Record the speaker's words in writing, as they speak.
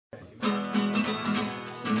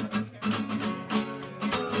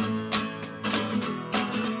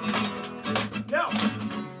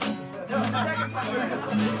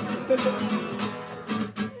I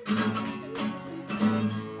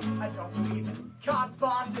don't believe in cops,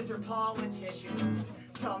 bosses, or politicians.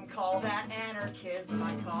 Some call that anarchism,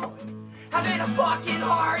 I call it having a fucking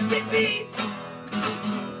heart that beats.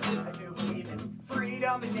 I do believe in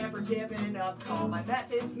freedom and never giving up. Call my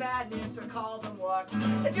methods madness or call them luck.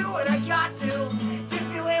 I do what I got to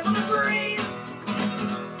feel able to breathe.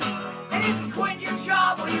 And if you quit your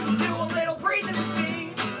job, well, you can do a little breathing with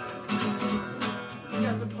me.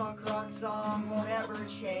 Because a punk rock song won't ever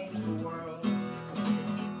change the world.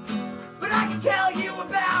 But I can tell you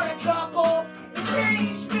about a couple that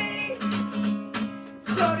changed me.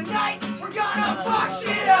 So tonight, we're gonna fuck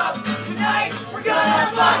shit up. Tonight, we're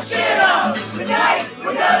gonna fuck shit up. Tonight,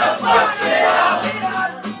 we're gonna fuck shit up.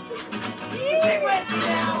 So sing with me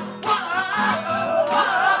now.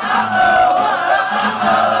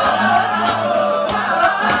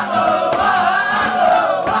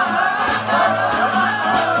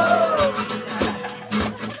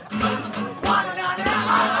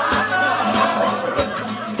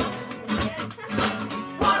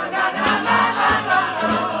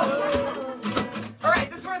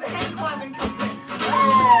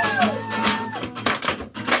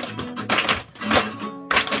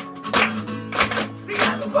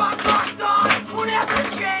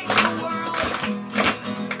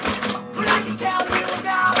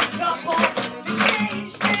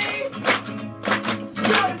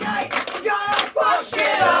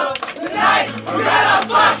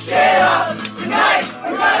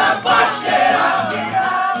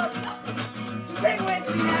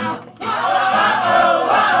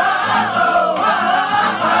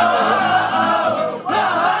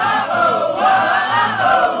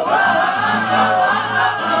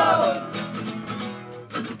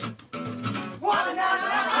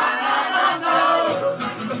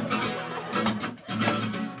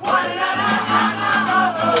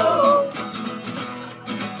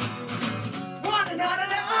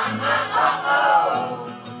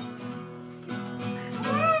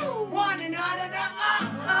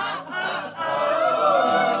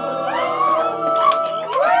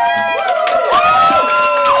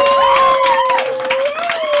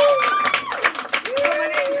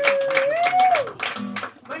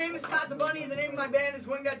 The name of my band is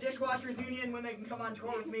Wingnut Dishwashers Union when they can come on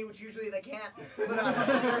tour with me, which usually they can't.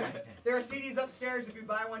 But there are CDs upstairs. If you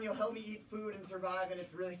buy one, you'll help me eat food and survive, and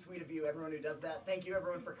it's really sweet of you, everyone who does that. Thank you,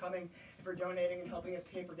 everyone, for coming, for donating, and helping us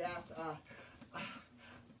pay for gas.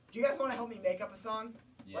 Do you guys want to help me make up a song,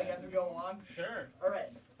 like as we go along? Sure. All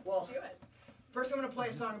right. Well, Let's do it. First, I'm going to play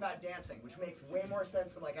a song about dancing, which makes way more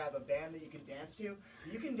sense when I have a band that you can dance to.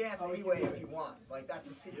 You can dance anyway if you want. Like, that's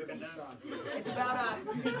the secret of the song. It's about,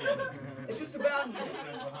 it's just about,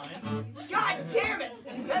 God damn it!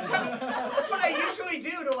 That's what I usually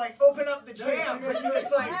do to, like, open up the jam, but you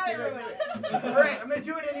just, like, alright, I'm going to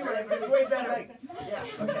do it anyway, but it's way better. Yeah,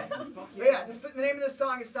 okay. But yeah, the name of this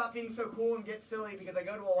song is Stop Being So Cool and Get Silly, because I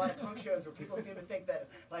go to a lot of punk shows where people seem to think that,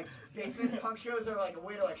 like, basement punk shows are, like, a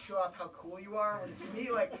way to, like, show off how cool you are. When to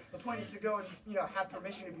me, like, the point is to go and, you know, have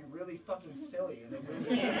permission to be really fucking silly. And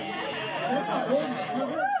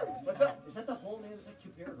what's up? Is that the whole name? It's like 2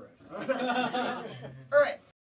 paragraphs. All right.